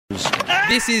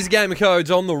This is Game of Codes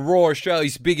on the Raw,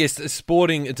 Australia's biggest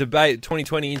sporting debate.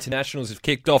 2020 internationals have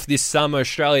kicked off this summer.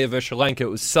 Australia versus Sri Lanka. It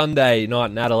was Sunday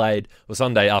night in Adelaide, or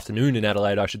Sunday afternoon in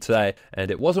Adelaide, I should say.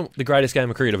 And it wasn't the greatest game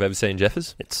of cricket I've ever seen,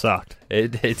 Jeffers. It sucked.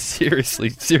 It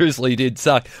seriously did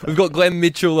suck. We've got Glenn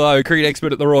Mitchell, cricket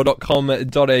expert at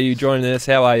theraw.com.au, joining us.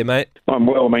 How are you, mate? I'm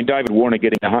well. I mean, David Warner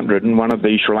getting 100 and one of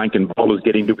the Sri Lankan bowlers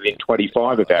getting to within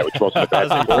 25 of that, which wasn't a bad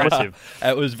thing. Impressive.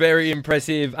 It was very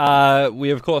impressive.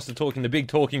 We, of course, are talking the big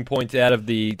talking points out of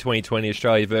the 2020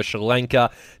 Australia versus Sri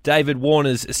Lanka. David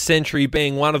Warner's century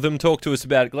being one of them. Talk to us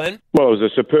about it, Glenn. Well, it was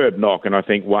a superb knock, and I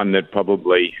think one that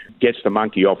probably gets the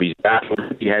monkey off his back.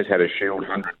 He has had a Shield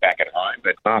 100 back at home,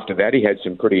 but after that he had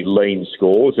some pretty lean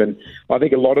scores, and I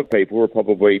think a lot of people were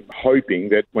probably hoping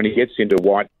that when he gets into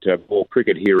white ball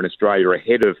cricket here in Australia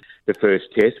ahead of the first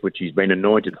test, which he's been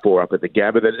anointed for up at the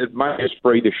Gabba, that it may just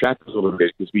free the shackles a little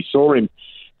bit, because we saw him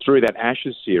through that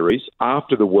Ashes series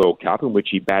after the World Cup, in which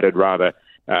he batted rather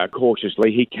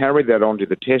cautiously. He carried that onto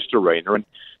the test arena, and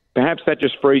perhaps that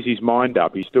just frees his mind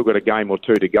up. He's still got a game or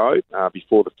two to go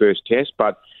before the first test,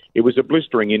 but it was a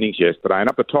blistering innings yesterday. And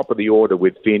up the top of the order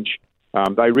with Finch,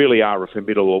 they really are a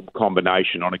formidable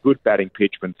combination. On a good batting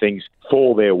pitch, when things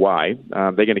fall their way,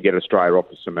 they're going to get Australia off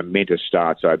to some momentous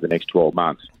starts over the next 12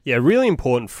 months. Yeah, really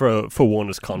important for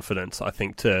Warner's confidence, I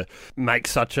think, to make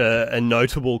such a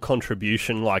notable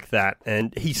contribution like that.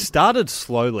 And he started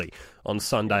slowly on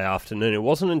Sunday afternoon. It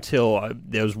wasn't until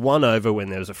there was one over when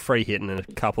there was a free hit and a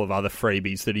couple of other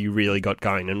freebies that he really got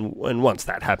going. And once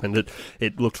that happened,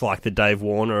 it looked like the Dave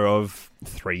Warner of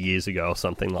 3 years ago or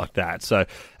something like that. So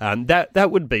that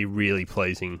would be really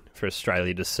pleasing for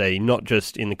Australia to see, not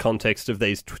just in the context of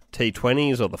these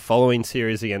T20s or the following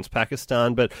series against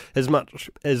Pakistan, but as much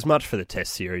for the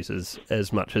Test series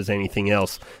as much as anything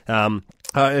else.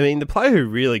 I mean, the player who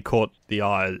really caught the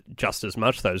eye just as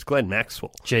much, though, is Glenn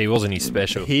Maxwell. Gee, wasn't he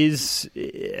special? His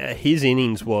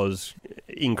innings was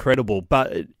incredible,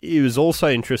 but it was also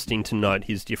interesting to note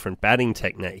his different batting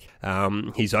technique.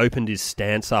 He's opened his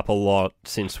stance up a lot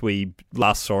since we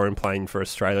last saw him playing for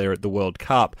Australia at the World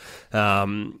Cup,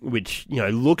 which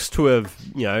looks to have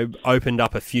opened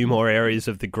up a few more areas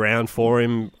of the ground for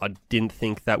him. I didn't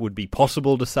think that would be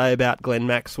possible to say about Glenn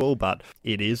Maxwell, but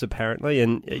it is apparently.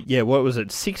 And what was it?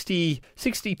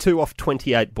 62 off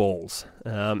 28 balls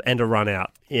and a run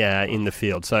out in the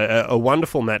field. So a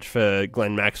wonderful match for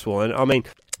Glenn Maxwell. And I mean,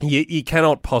 you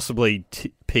cannot possibly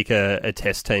pick a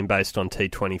test team based on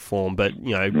T20 form, but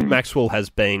Maxwell has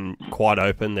been quite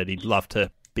open that he'd love to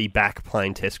be back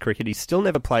playing Test cricket. He's still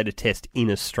never played a Test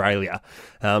in Australia.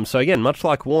 So again, much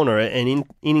like Warner, an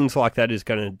innings like that is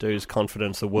going to do his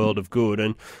confidence a world of good.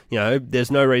 And, there's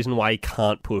no reason why he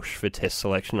can't push for Test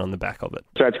selection on the back of it.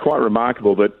 So it's quite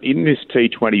remarkable that in this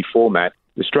T20 format,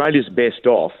 Australia's best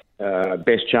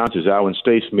chances are when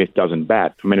Steve Smith doesn't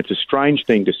bat. I mean, it's a strange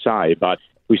thing to say, but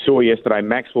we saw yesterday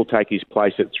Maxwell take his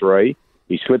place at 3.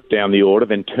 He slipped down the order.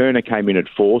 Then Turner came in at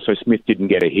 4, so Smith didn't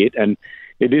get a hit. And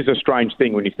it is a strange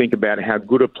thing when you think about how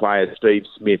good a player Steve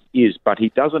Smith is, but he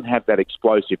doesn't have that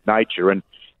explosive nature. And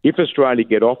if Australia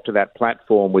get off to that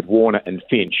platform with Warner and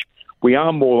Finch, we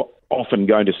are more often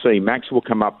going to see Maxwell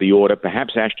come up the order,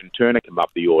 perhaps Ashton Turner come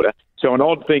up the order. So an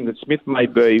odd thing that Smith may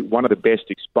be one of the best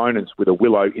exponents with a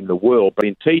willow in the world, but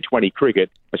in T20 cricket,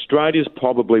 Australia's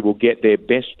probably will get their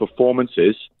best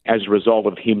performances as a result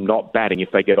of him not batting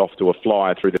if they get off to a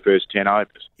flyer through the first 10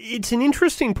 overs. It's an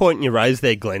interesting point you raised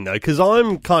there, Glenn, though, because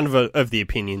I'm kind of the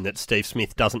opinion that Steve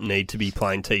Smith doesn't need to be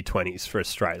playing T20s for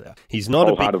Australia. He's not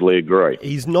wholeheartedly agree.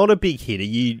 He's not a big hitter.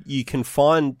 You can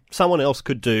find someone else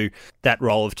could do that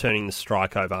role of turning the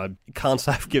strike over. I can't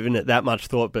say I've given it that much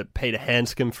thought, but Peter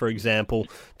Handscomb, for example,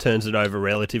 turns it over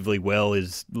relatively well.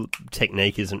 His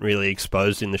technique isn't really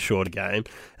exposed in the shorter game.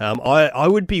 I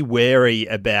would be wary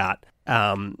about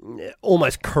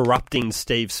almost corrupting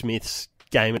Steve Smith's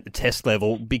game at the Test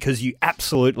level, because you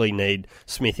absolutely need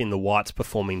Smith in the whites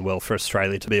performing well for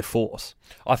Australia to be a force.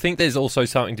 I think there's also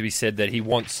something to be said that he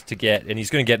wants to get, and he's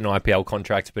going to get an IPL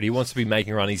contract, but he wants to be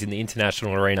making runs in the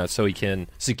international arena so he can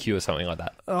secure something like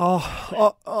that.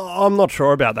 I'm not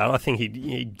sure about that. I think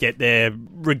he'd get there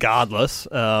regardless.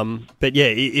 But yeah,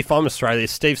 if I'm Australia,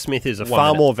 Steve Smith is a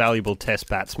far more valuable Test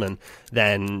batsman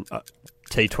than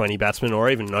T20 batsman or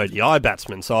even an ODI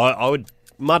batsman. So I would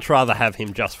much rather have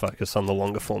him just focus on the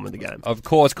longer form of the game. Of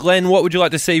course. Glenn, what would you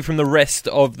like to see from the rest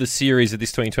of the series, of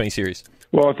this 2020 series?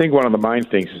 Well, I think one of the main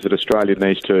things is that Australia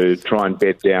needs to try and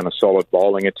bed down a solid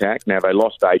bowling attack. Now, they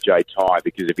lost AJ Tye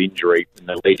because of injury in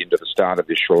the lead into the start of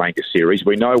this Sri Lanka series.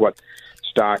 We know what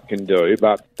Stark can do,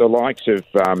 but the likes of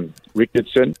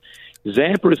Richardson,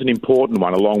 Zampa is an important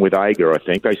one, along with Agar, I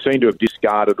think. They seem to have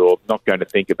discarded or not going to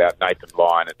think about Nathan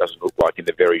Lyon. It doesn't look like in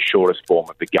the very shortest form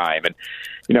of the game. And,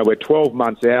 we're 12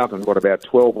 months out, and about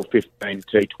 12 or 15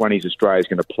 T20s Australia's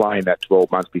going to play in that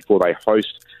 12 months before they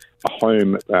host a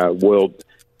home World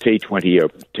T20 or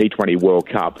T20 World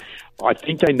Cup. I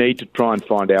think they need to try and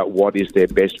find out what is their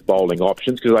best bowling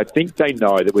options, because I think they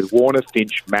know that with Warner,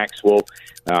 Finch, Maxwell,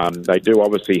 they do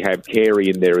obviously have Carey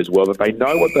in there as well, that they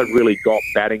know what they've really got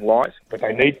batting-wise, but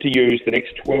they need to use the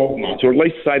next 12 months, or at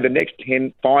least say the next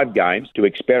 5 games to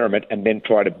experiment and then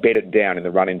try to bed it down in the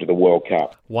run into the World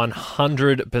Cup.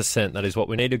 100%. That is what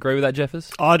we need. Agree with that,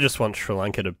 Jeffers? I just want Sri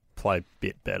Lanka to play a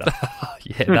bit better.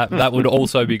 Yeah, that would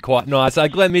also be quite nice.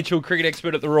 Glenn Mitchell, cricket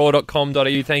expert at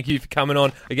theraw.com.au. Thank you for coming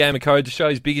on A Game of Codes,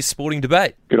 Australia's biggest sporting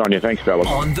debate. Good on you. Thanks, fellas.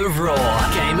 On The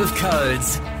Raw, Game of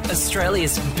Codes,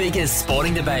 Australia's biggest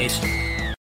sporting debate.